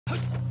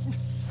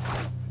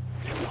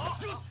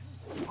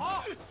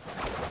好，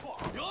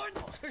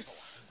伸手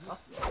啊！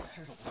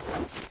伸手不错，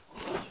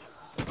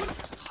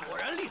果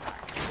然厉害。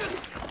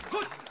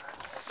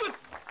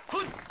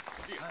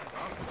厉害啊！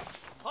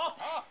好，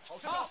好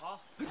伸手，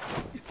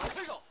好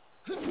伸手，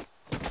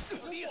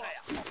厉害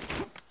呀！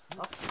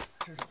啊，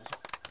伸手不错。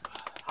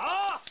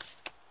好。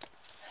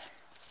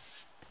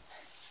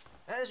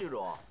哎，虚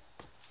竹，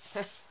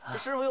嘿，这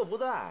师傅又不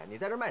在，你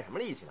在这卖什么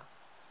力气呢？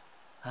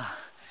啊，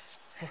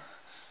嘿，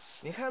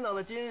你看到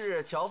了今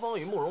日乔峰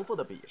与慕容复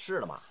的比试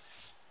了吗？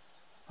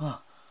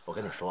啊，我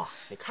跟你说，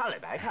你看了也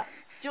白看，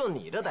就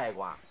你这呆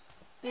瓜，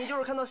你就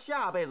是看到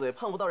下辈子也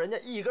碰不到人家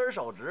一根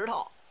手指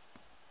头。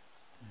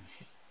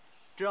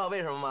知道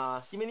为什么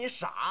吗？因为你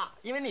傻，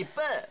因为你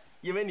笨，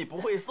因为你不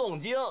会诵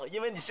经，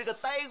因为你是个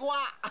呆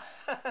瓜。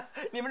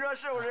你们说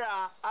是不是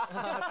啊？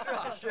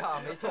是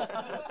啊，没错。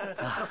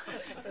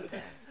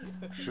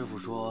师傅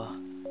说，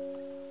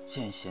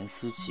见贤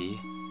思齐，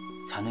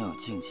才能有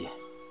境界。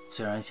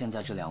虽然现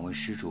在这两位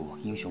施主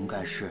英雄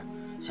盖世，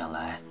想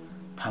来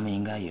他们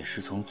应该也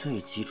是从最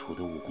基础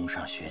的武功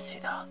上学起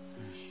的。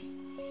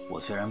我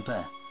虽然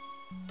笨，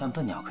但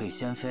笨鸟可以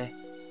先飞，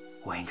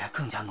我应该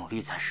更加努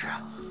力才是。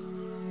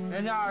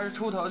人家20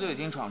出头就已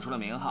经闯出了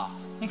名号，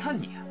你看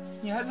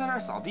你还在那儿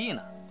扫地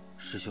呢。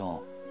师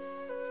兄，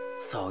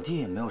扫地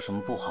也没有什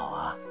么不好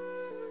啊。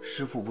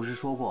师父不是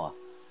说过，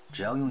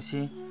只要用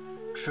心，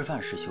吃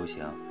饭是修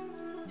行，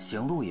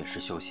行路也是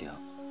修行，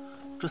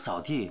这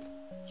扫地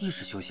亦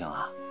是修行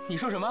啊。你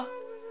说什么？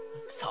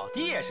扫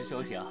地也是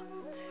修行？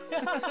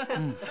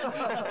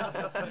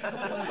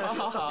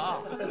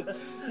好，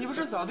你不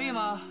是扫地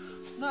吗？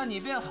那你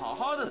便好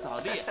好的扫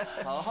地，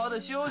好好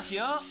的修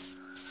行。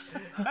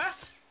哎，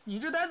你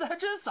这呆子还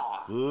真扫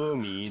啊！阿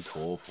弥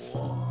陀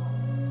佛。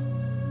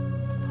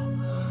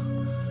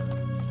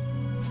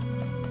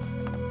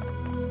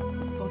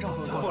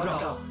方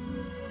丈，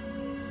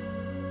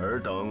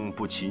尔等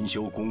不勤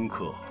修功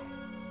课，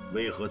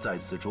为何在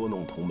此捉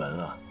弄同门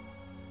啊？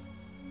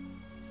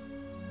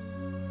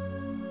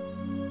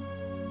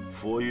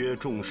佛曰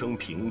众生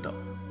平等，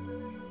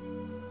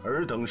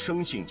尔等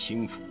生性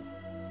轻浮，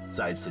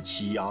在此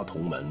欺压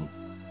同门，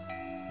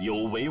有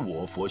违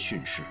我佛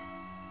训示，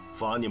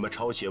罚你们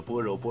抄写《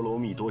般若波罗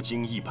蜜多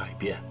经》100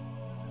遍，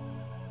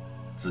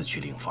自去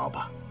领罚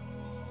吧。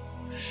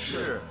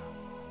是。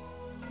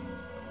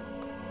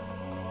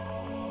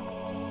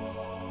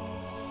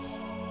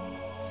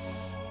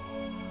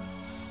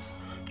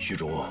虚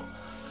竹，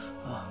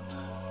啊，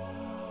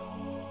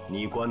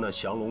你观那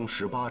降龙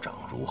18掌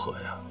如何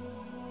呀？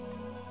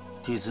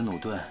弟子努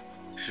顿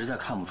实在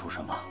看不出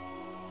什么，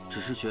只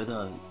是觉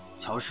得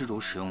乔施主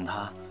使用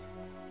它，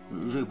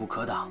锐不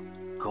可挡，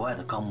格外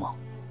的刚猛。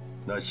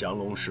那降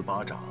龙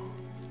18掌，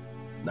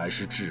乃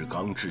是至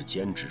刚至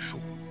坚之术，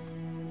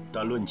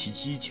但论其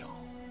技巧，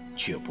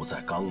却不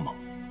在刚猛，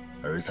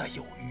而在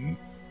有余。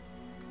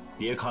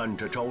别看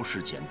这招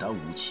式简单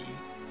无奇，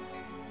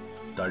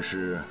但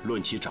是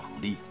论其掌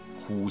力，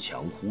忽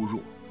强忽弱，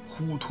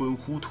忽吞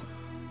忽吐，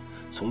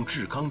从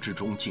至刚之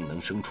中竟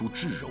能生出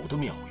至柔的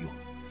妙用。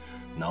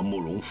那慕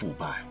容复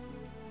败，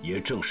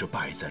也正是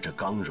败在这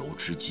刚柔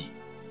之际，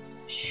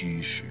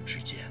虚实之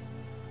间。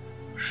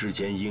世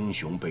间英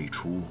雄辈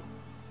出，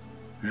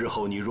日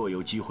后你若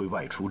有机会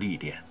外出历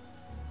练，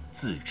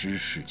自知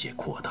世界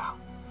扩大。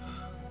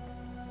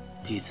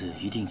弟子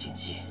一定谨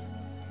记。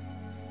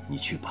你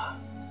去吧。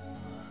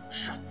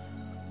是。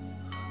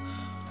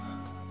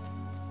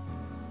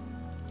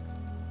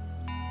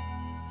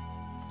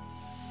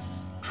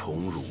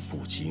宠辱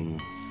不惊，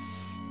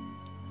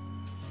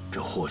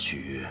这或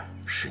许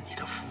是你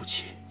的福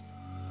气。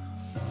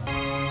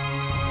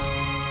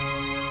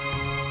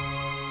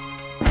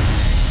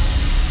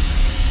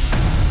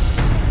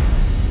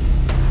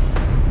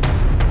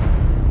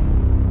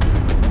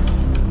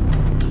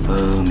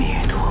阿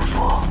弥陀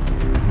佛。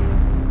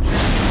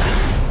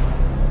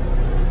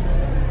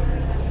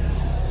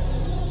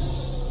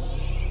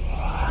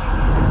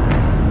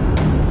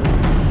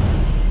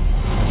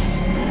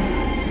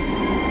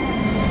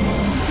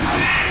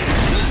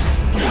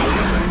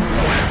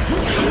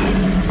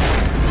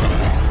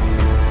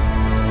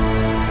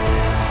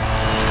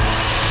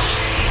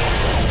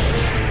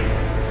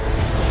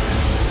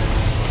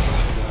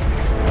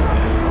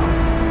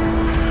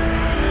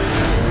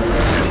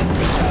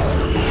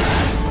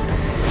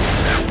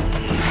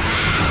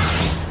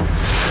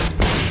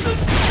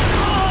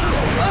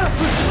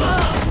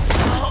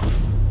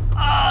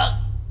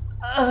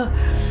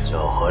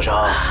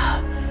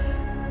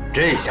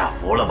这下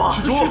服了吧？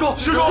施主，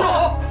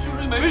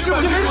你没事吧？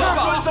你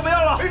怎么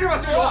样了？没事吧，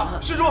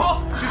施主？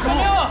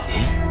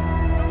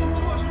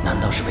难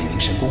道是被明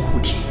神功护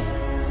体？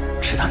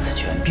持他此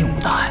拳并无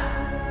大碍。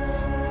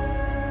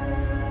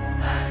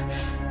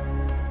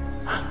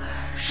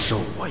受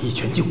我一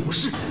拳竟无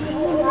事。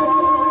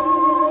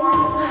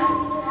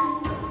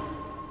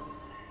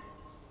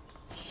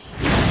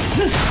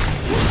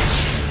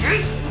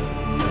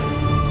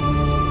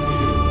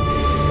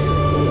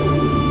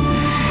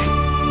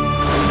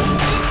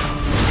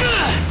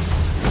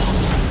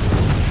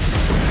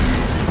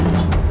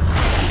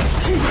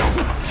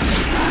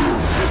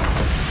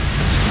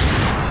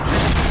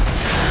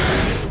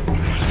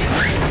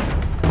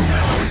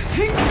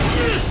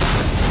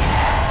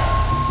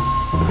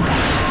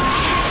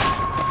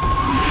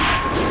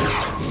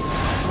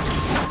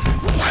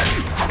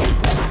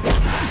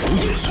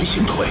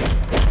行退。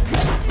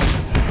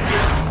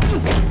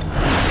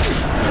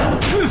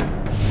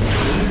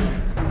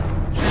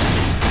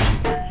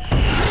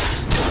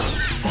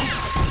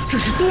这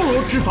是多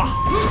罗之法。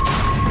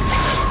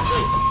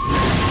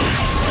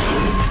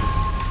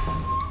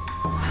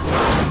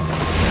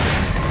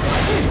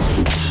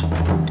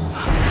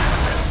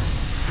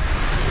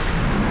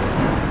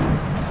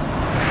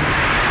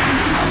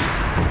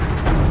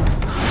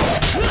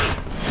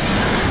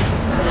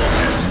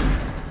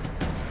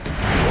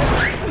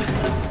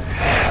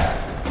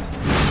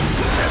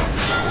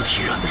菩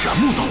提人的燃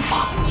木刀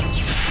法，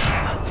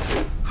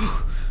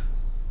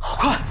好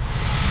快！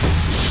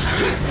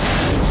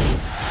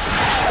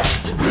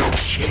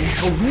千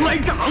手如来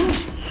掌，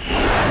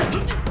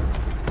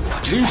我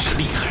真是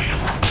厉害呀！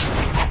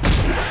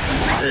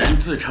此人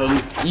自称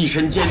一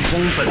身兼通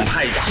本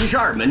派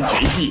72门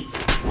绝技，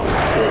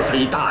莫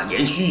非大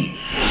言虚语？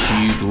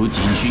虚竹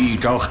仅需一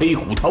招黑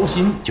虎掏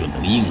心就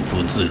能应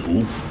付自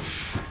如，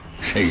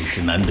甚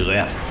是难得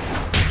呀！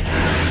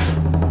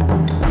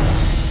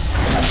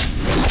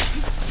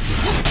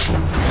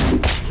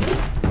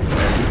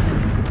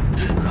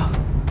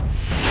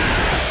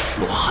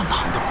罗汉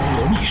堂的菠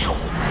萝蜜手。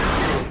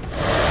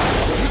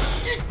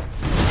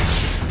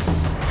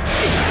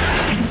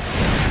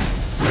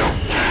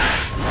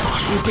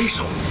 背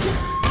手，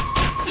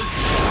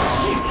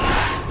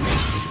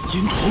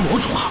银陀魔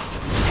爪，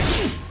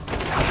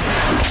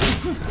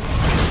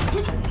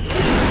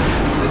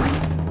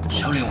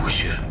修炼武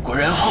学果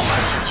然浩瀚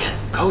如烟，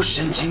高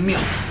深精妙。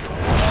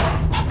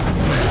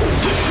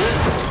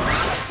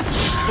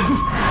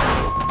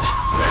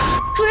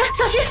主人，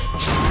小心！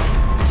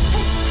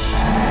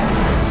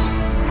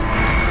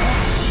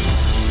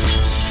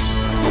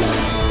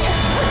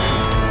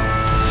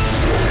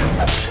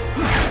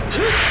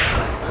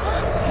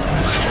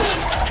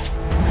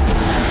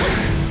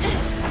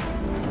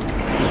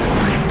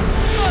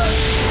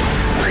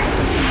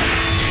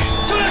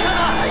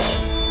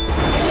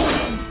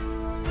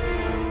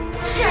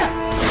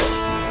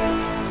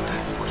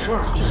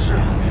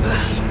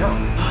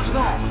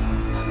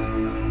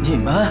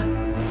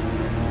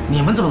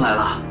你们怎么来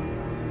了？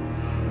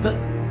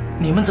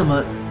你们怎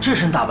么这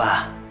身打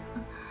扮？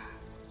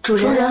主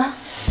人，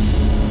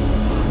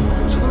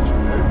是他主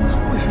人，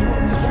为什么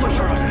怎么回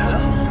事啊？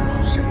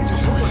谁这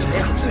是主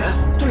人？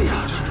对呀，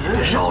主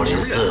人。少林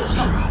寺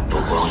不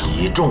光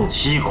以众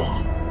欺寡，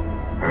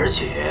而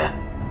且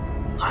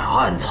还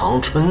暗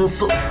藏春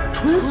色。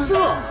春色？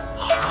啊？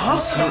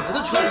哪来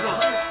的春色？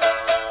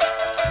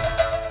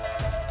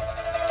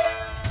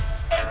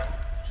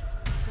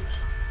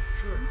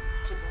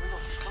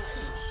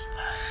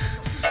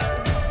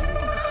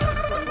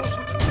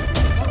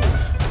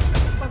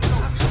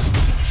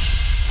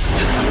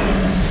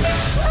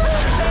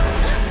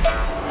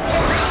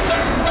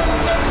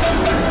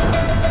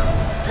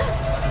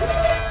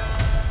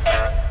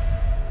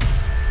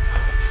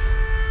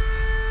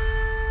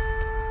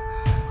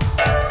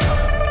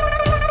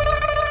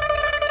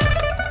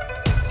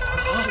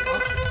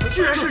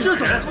 居然是这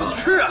种人！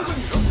是啊。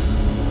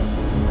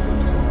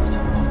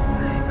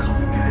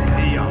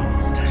哎呀，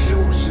这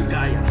就是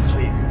该呀，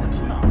罪过之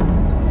大，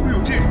怎么会有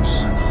这种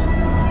事呢？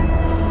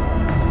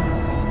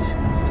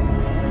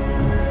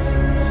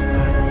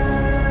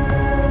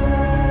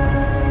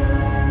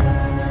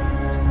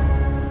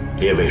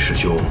列位师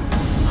兄，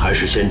还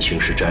是先请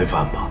示斋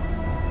饭吧，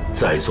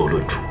再做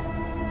论处。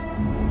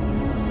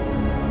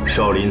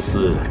少林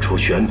寺除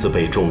玄字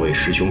辈众位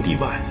师兄弟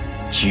外，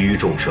其余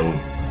众生。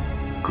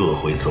 各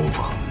回僧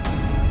房。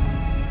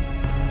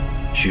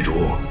虚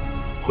竹、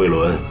慧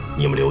伦，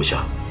你们留下。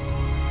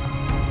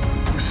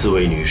4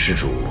位女施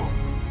主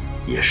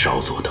也稍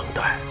作等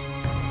待。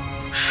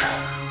是。